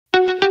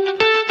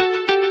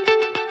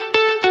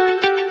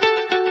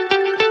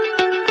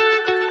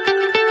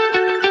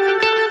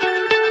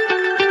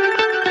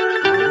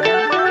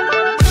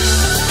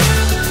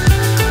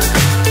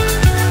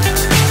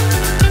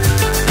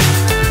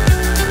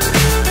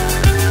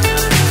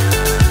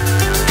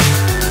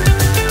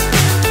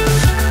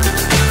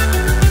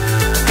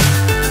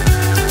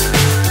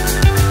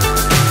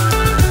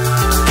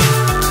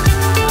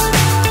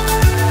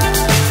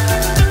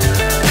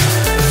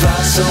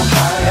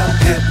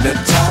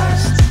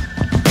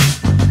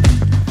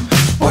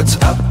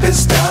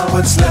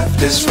what's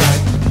left is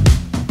right.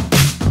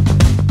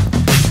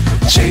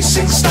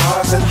 Chasing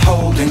stars and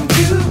holding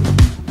you.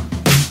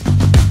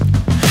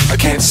 I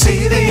can't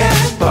see the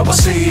end, but we'll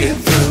see it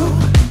through.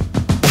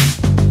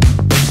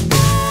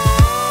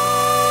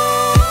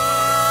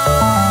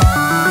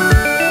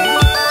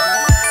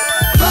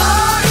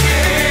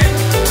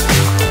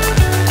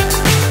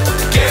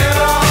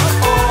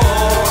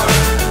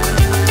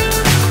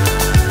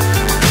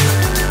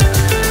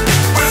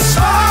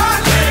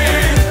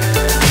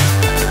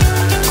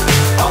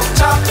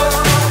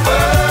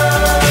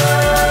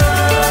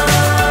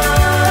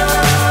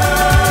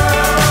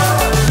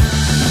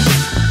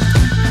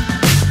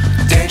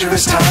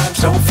 Times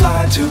don't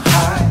fly too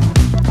high.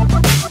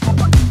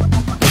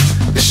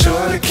 Be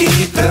sure to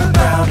keep the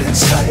ground in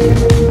sight.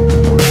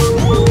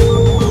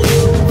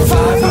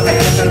 Fly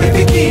forever if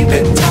you keep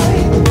it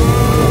tight.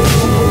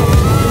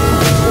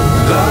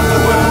 Love the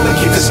world and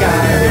keep the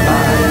sky in your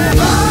mind.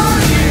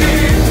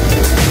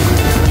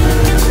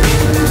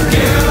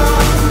 Get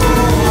on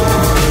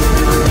board.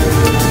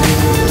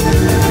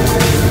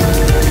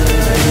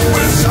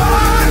 We're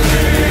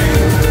soaring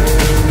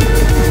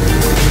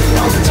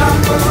on top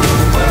of the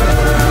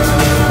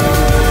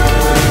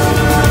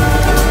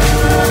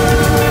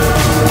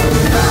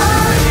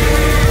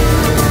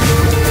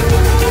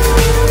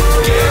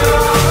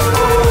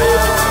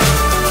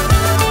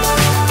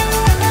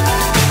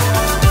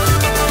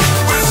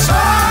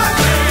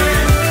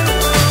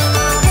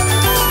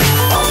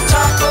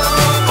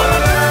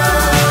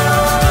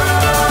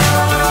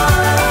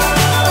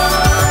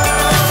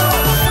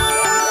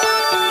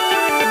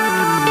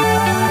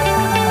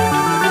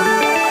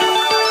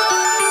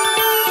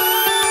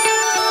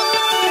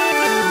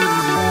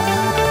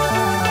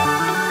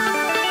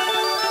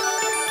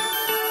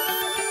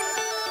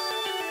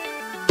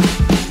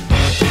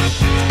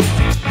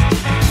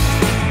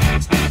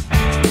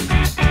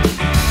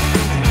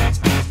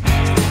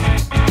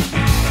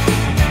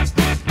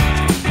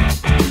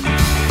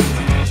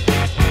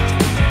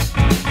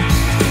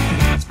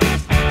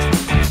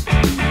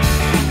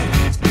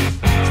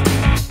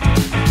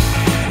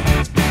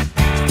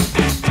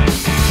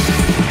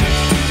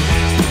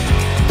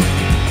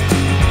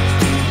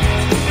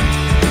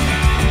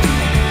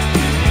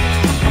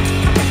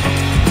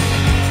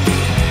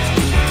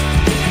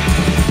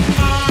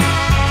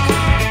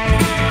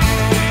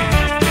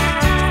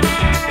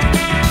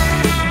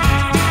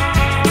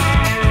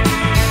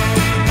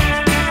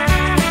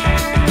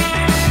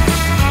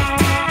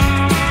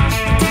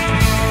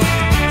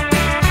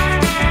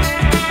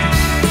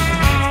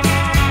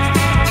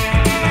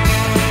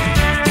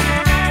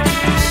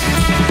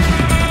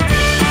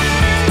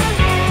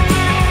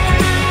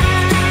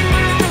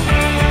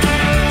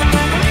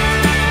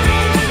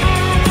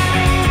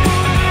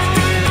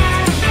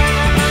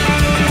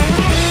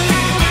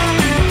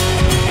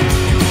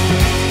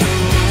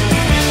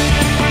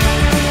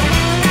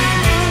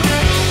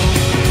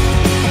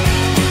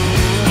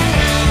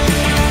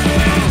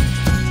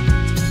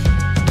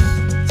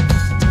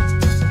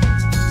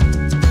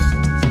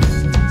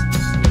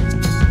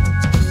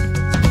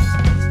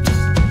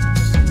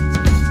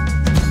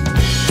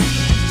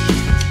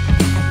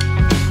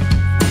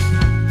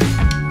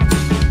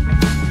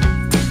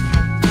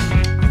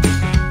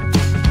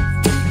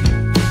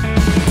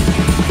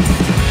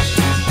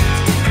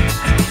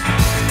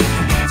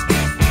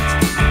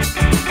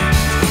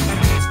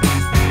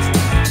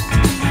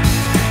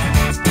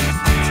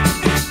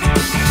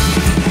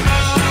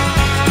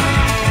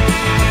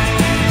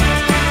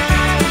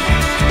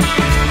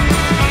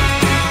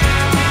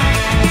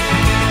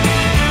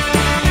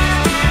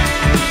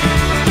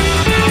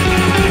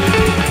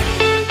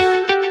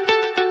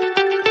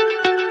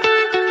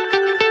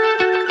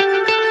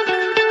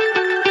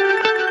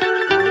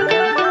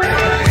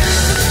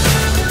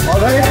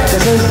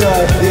This is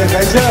the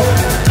adventure.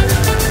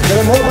 There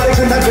are more bikes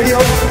in that video.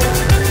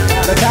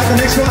 Let's have the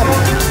next one.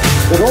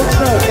 The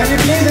Roadster. Can you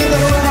please have the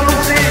Roadster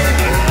on stage?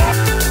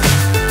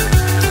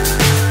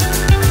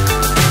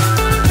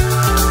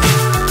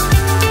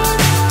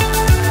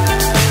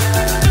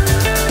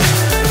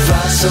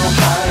 Fly so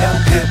high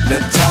I'm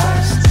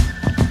hypnotized.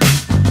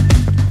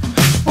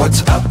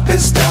 What's up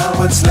is down,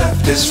 what's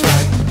left is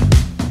right.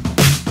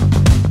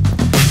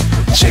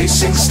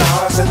 Chasing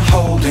stars and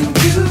holding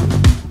you.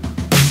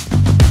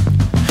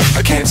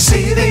 I can't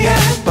see the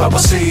end, but we'll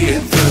see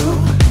it through.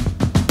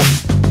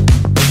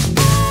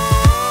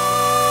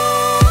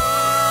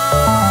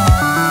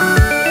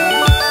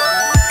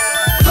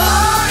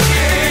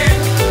 Flying,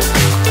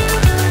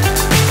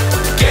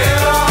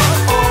 get on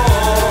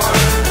board.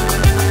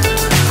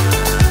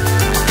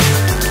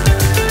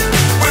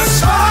 We're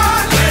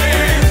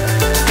soaring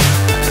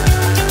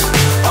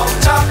on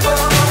top of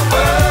the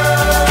world.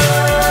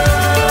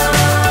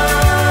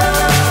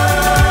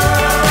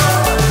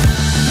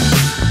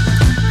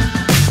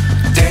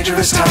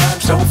 Dangerous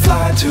times don't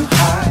fly too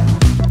high.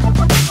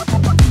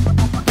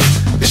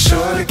 Be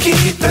sure to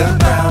keep the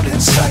ground in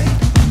sight.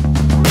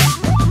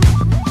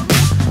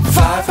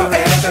 Fly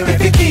forever if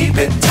you keep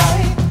it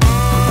tight.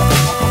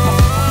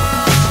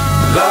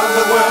 Love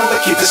the world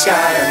but keep the sky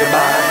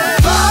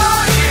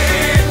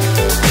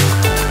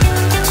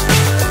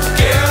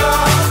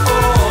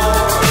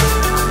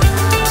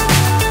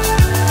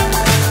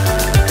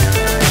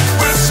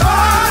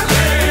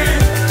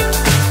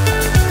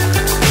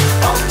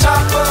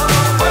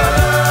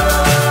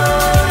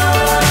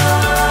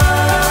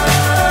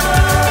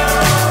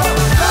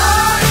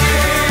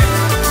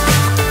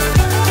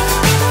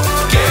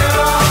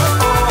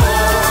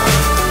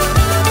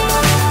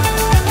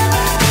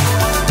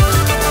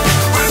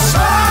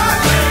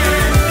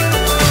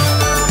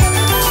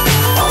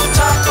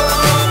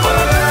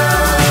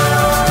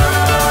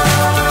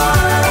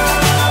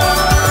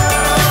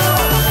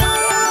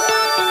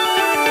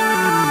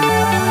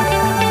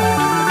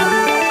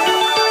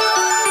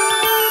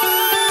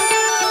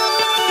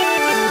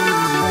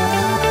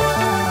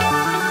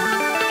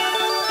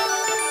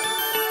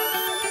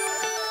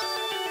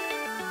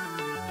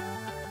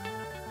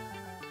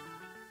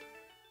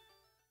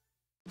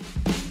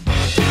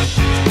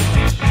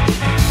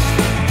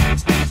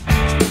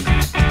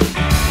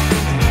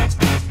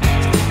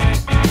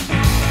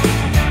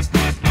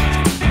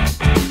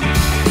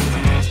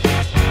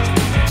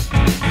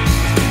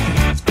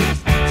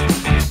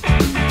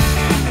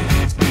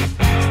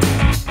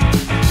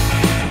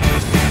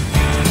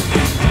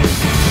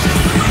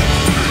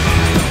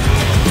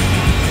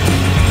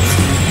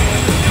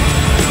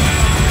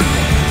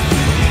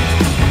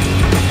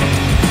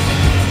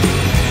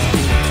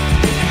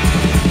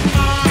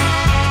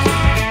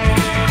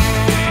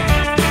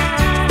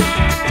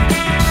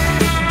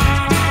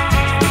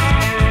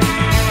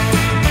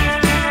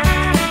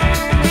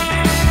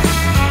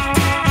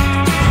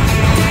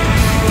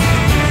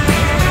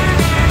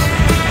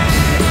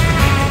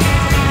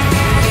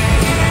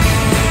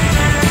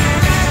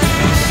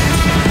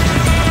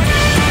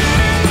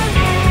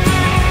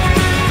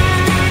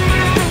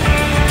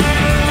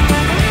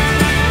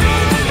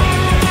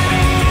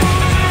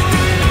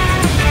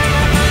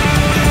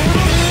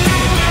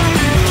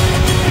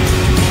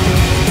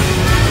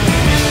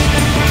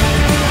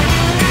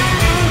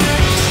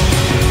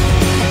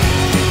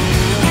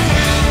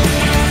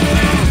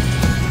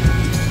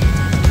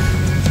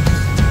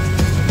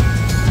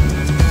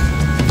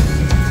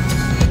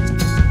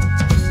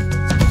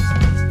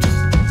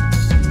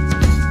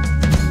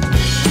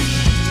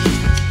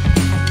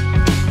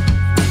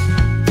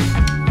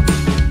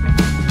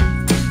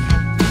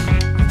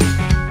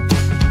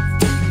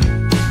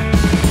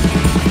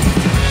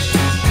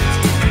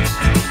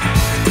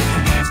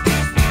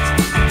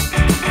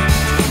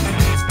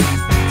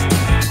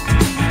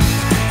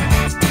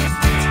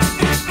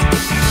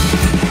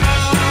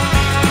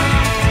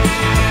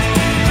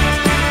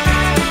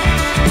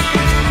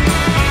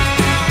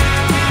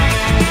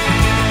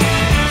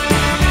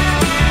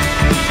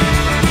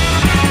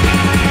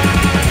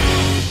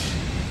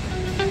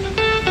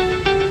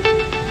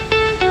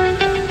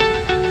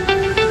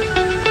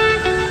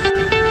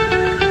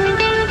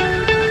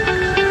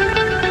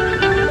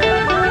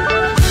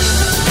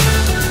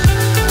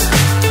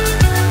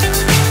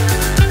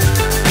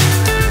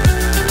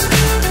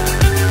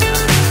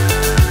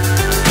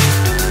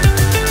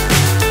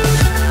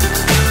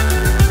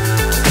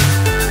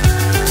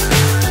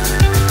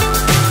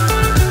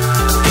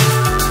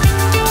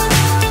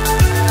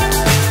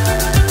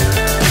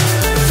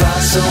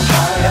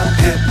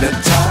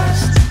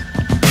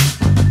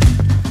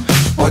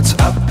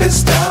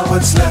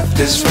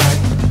is right.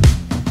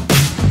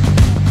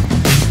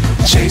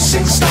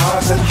 Chasing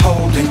stars and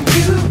holding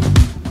you.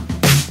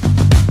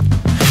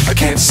 I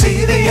can't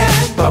see the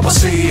end, but we'll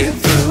see it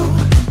through.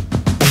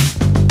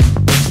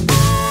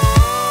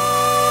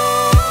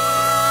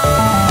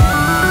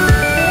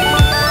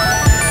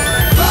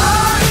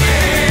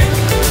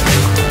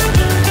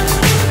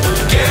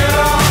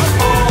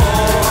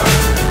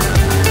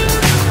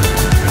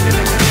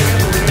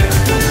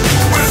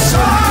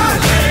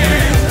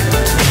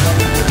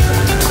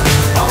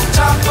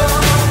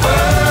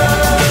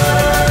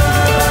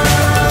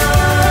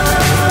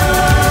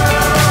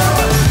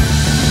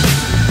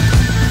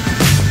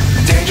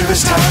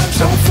 Times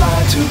don't fly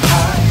too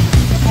high.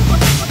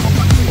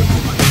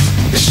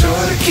 Be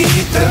sure to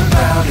keep the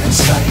ground in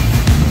sight.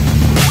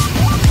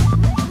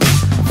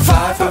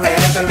 Fly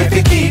forever if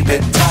you keep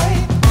it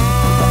tight.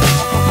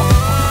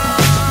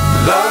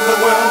 Love the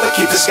world but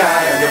keep the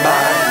sky on your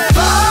mind.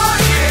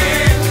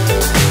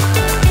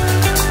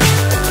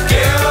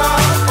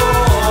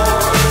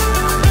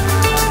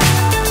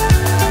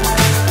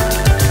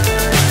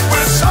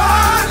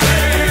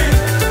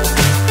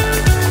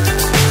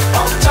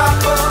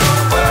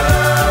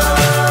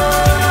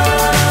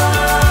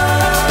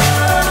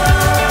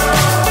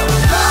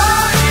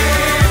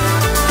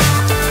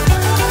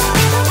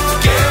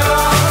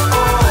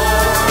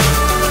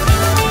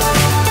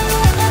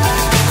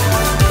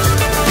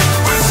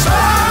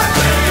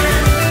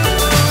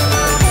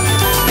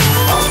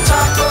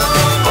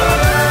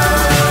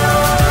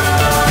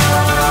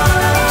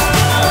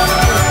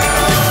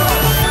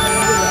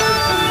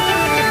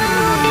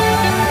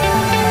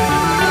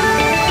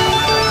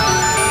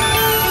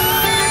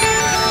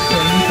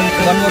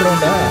 One more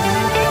round.